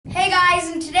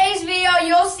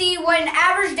what an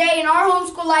average day in our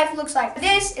homeschool life looks like.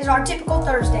 This is our typical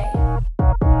Thursday.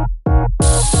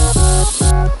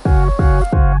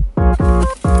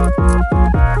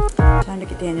 Time to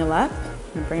get Daniel up.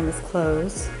 I'm gonna bring him his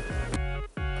clothes.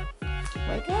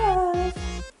 Wake up.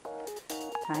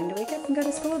 Time to wake up and go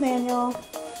to school, Daniel.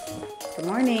 Good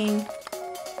morning.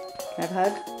 Can I have a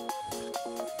hug?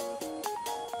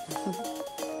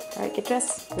 All right, get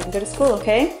dressed. We can go to school,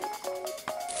 okay?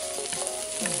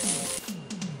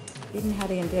 Even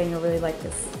Hattie and Daniel really like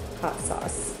this hot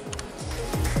sauce.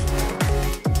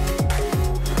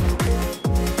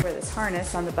 Wear this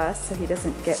harness on the bus so he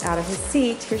doesn't get out of his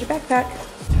seat. Here's your backpack.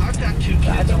 I've got 2 kids.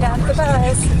 Driving down the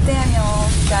bus with Daniel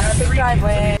down our big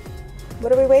driveway.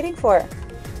 What are we waiting for?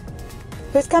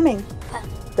 Who's coming?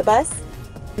 The bus?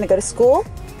 Gonna go to school?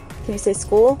 Can you say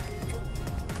school?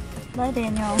 Bye,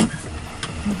 Daniel.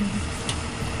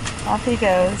 Off he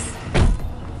goes.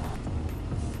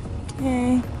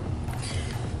 Hey.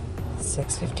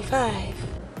 6:55.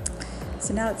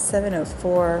 So now it's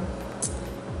 7:04.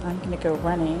 I'm gonna go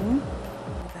running.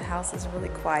 The house is really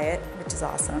quiet, which is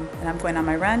awesome. And I'm going on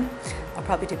my run. I'll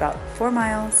probably do about 4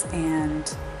 miles and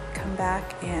come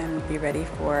back and be ready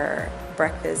for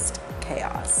breakfast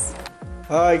chaos.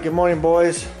 All right, good morning,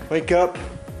 boys. Wake up.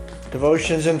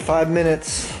 Devotion's in 5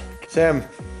 minutes. Sam,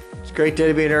 it's a great day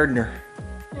to be an Erdner.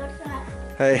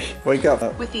 Hey, wake up.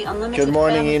 With the unlimited Good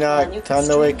morning, family Enoch. plan, you can Time to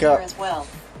stream wake here up. as well.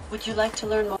 Would you like to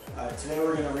learn more? Today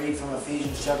we're going to read from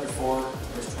Ephesians chapter 4,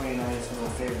 verse 29. It's one of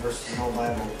my favorite verses in the whole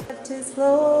Bible. His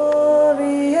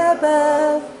glory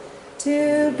above,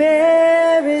 to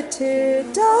bear it to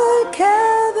dark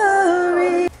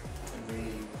Calvary.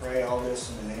 We pray all this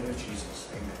in the name of Jesus.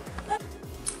 Amen.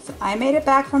 So I made it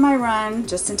back from my run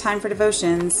just in time for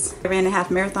devotions. I ran a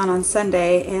half marathon on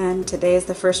Sunday, and today is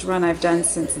the first run I've done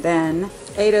since then.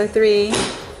 8:03.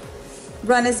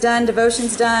 Run is done,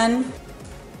 devotion's done.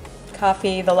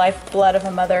 Coffee, the lifeblood of a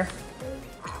mother.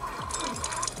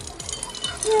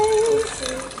 Yay.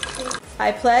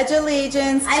 I pledge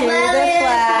allegiance to the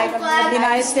flag of the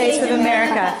United States of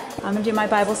America. I'm gonna do my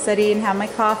Bible study and have my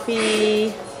coffee.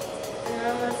 And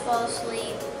I'm gonna fall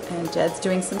asleep. And Jed's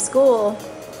doing some school.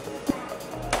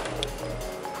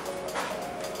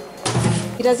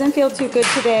 He doesn't feel too good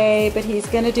today, but he's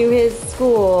gonna do his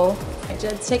school.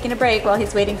 Jed's taking a break while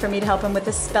he's waiting for me to help him with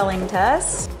the spelling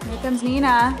test. Here comes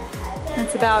Nina.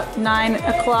 It's about 9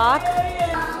 o'clock.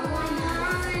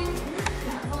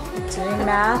 Doing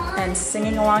math and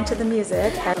singing along to the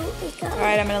music. All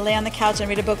right, I'm gonna lay on the couch and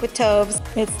read a book with Tobes.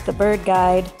 It's the Bird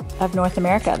Guide of North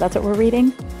America. That's what we're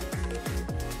reading.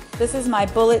 This is my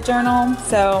bullet journal,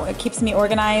 so it keeps me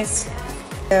organized.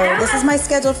 So this is my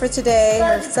schedule for today,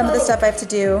 or some of the stuff I have to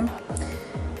do.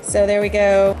 So there we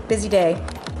go, busy day.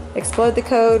 Explode the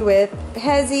code with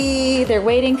Hezzy. They're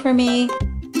waiting for me.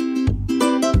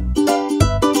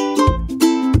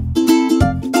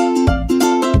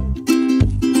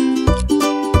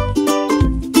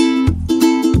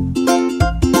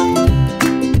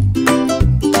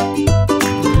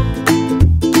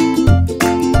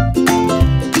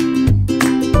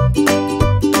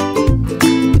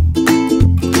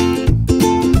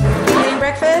 Eating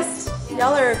breakfast?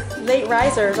 Y'all are late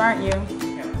risers, aren't you? 1,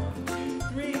 2,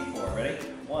 3, 4. Ready?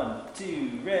 1,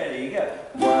 2, ready, go.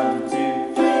 1,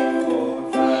 2, 3,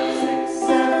 4, 5, 6,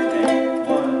 7, 8.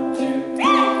 1, 2,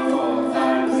 3, 4,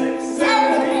 5, 6,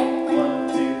 7, 8. 1,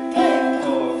 2, 3,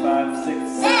 4, 5,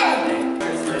 6, 7, 8.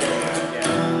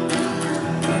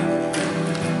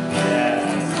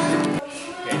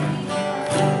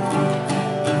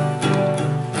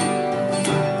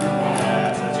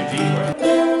 That's your G word.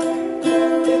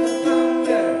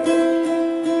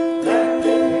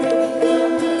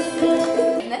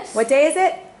 What day is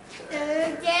it?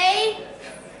 Thursday,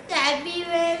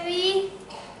 February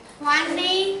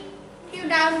 20,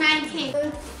 2019.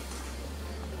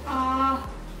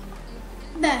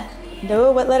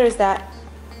 No, what letter is that?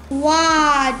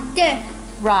 Wad.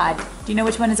 Rod. Do you know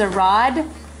which one is a rod?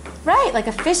 Right, like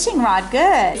a fishing rod.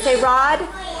 Good. Say rod.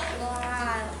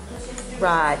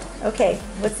 Rod. Okay.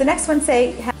 What's the next one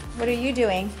say? What are you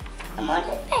doing?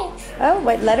 Oh,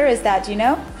 what letter is that? Do you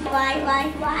know?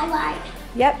 Y.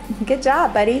 Yep. Good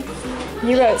job, buddy.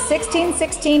 You wrote 16,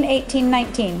 16, 18,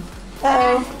 19.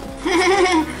 Uh-oh.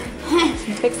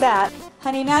 Fix that.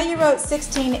 Honey, now you wrote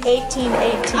 16, 18, 18,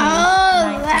 19.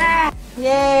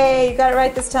 Yay, you got it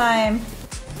right this time.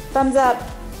 Thumbs up.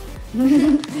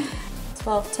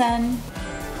 12:10.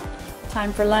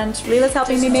 Time for lunch. Leela's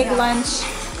helping me make lunch.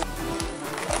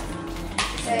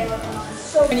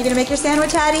 Are you gonna make your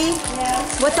sandwich, Hattie? Yeah.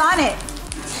 What's on it?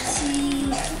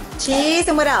 Cheese. Cheese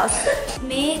and what else?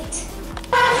 Meat.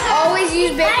 Always always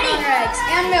use bacon on your eggs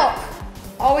and milk.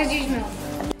 Always use milk.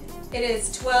 It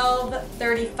is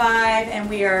 12:35 and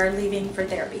we are leaving for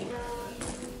therapy.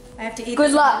 I have to eat Good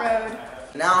this luck. on the road.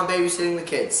 Now I'm babysitting the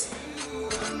kids.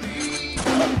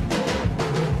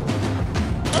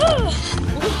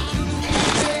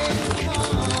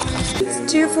 It's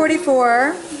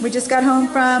 2:44. We just got home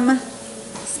from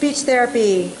speech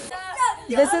therapy.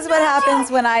 This is what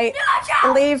happens when I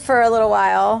leave for a little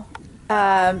while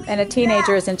and a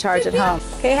teenager is in charge at home.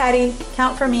 Okay, Hattie,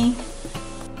 count for me.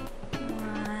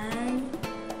 1,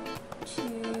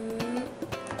 2,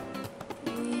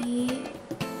 3,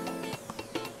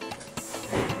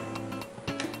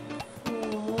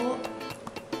 4,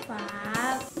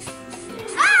 5.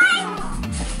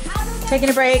 Taking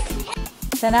a break.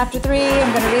 Then after 3,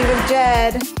 I'm gonna read with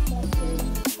Jed.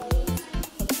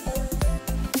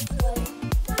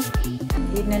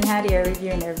 Eden and Hattie are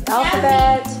reviewing their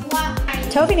alphabet.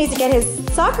 Toby needs to get his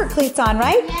soccer cleats on,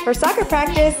 right? For soccer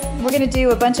practice. We're gonna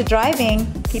do a bunch of driving,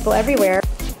 people everywhere.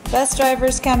 Bus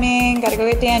driver's coming, gotta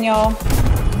go get Daniel.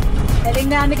 Heading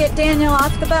down to get Daniel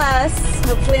off the bus.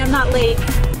 Hopefully I'm not late.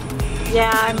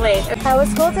 Yeah, I'm late. How was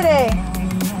school today?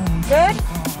 Good?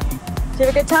 Did you have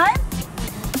a good time?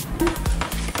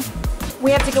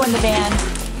 We have to go in the van.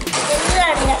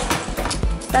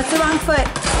 That's the wrong foot.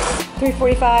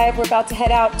 3:45, we're about to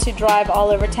head out to drive all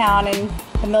over town in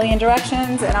a million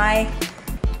directions, and I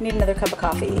need another cup of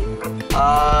coffee.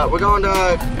 We're going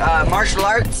to martial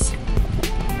arts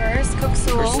First, cook for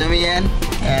school. Simeon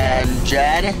and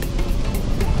Jed.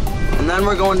 And then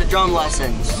we're going to drum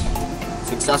lessons.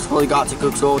 Successfully got to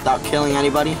cook school without killing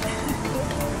anybody.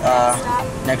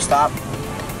 Next stop.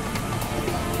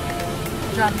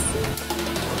 Drums.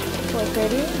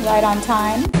 4:30, right on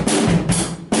time.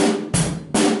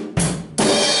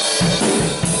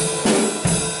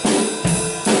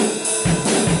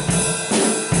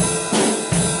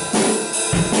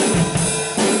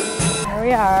 Here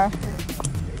we are.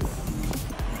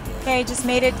 Okay, just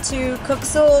made it to Cook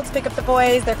Soul to pick up the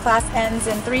boys. Their class ends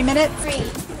in 3 minutes. 3, 2,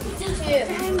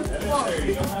 1.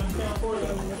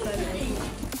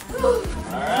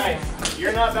 Alright,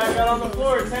 you're not back out on the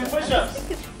floor. 10 push-ups.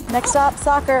 Next stop,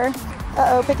 soccer.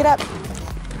 Uh-oh, pick it up.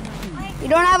 You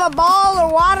don't have a ball or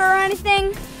water or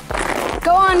anything?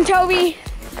 Go on, Toby.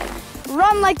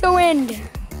 Run like the wind.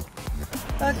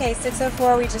 Okay,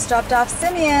 6:04, we just dropped off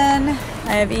Simeon.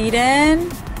 I have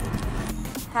Eden.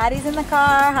 Hattie's in the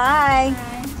car, hi.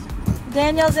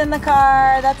 Daniel's in the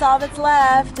car, that's all that's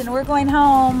left, and we're going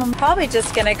home. I'm probably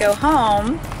just gonna go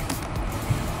home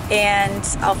and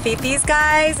I'll feed these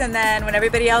guys, and then when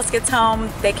everybody else gets home,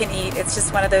 they can eat. It's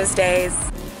just one of those days.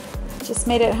 Just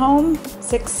made it home,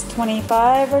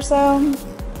 6:25 or so.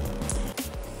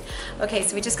 Okay,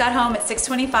 so we just got home at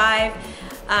 6:25.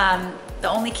 The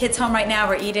only kids home right now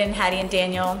are Eden, Hattie, and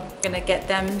Daniel. We're gonna get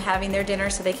them having their dinner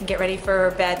so they can get ready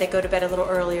for bed. They go to bed a little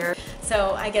earlier.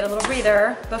 So I get a little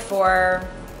breather before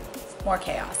more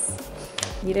chaos.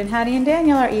 Eden, Hattie, and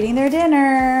Daniel are eating their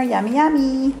dinner. Yummy,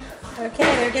 yummy. Okay,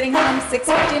 they're getting home,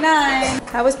 6:59.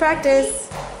 How was practice?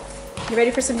 You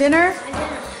ready for some dinner?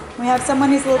 We have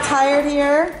someone who's a little tired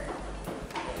here.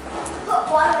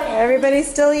 Everybody's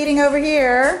still eating over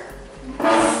here.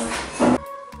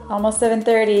 Almost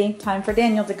 7:30, time for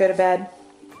Daniel to go to bed.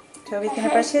 Toby's gonna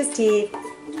brush his teeth.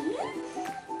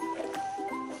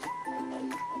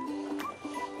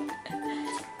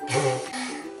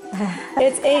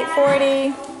 It's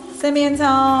 8:40, Simeon's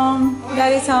home,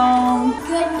 Daddy's home.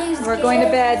 We're going to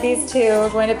bed, these two, we're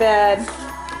going to bed.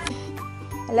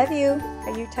 I love you.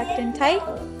 Are you tucked in tight?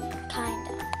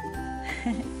 Kinda.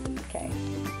 Okay,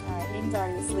 all right, Eden's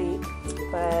already asleep,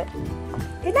 but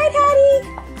good night, Hattie.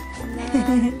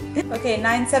 Okay,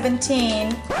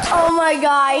 9:17. Oh my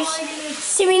gosh.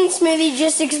 Simeon smoothie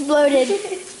just exploded.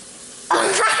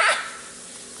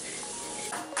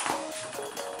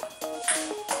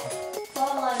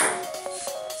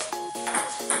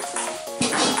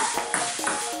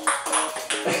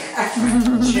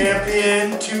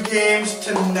 Champion, 2 games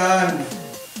to none.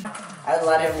 I'd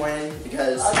let him win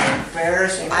because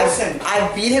Embarrassing. Listen, I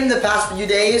beat him the past few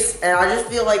days, and I just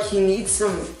feel like he needs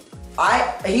some.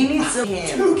 He needs some.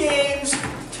 2 games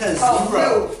to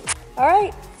 0. All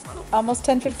right, almost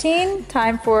 10:15.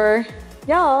 Time for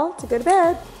y'all to go to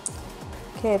bed.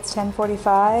 Okay, it's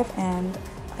 10:45, and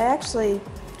I actually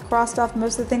crossed off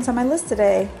most of the things on my list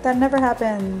today. That never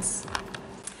happens.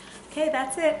 Okay,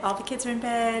 that's it. All the kids are in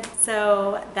bed.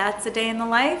 So that's a day in the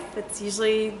life. It's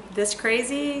usually this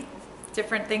crazy.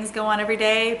 Different things go on every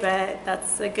day, but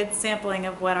that's a good sampling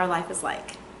of what our life is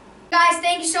like. Guys,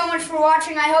 thank you so much for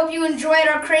watching. I hope you enjoyed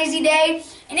our crazy day.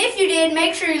 And if you did,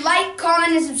 make sure you like,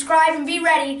 comment, and subscribe, and be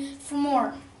ready for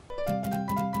more.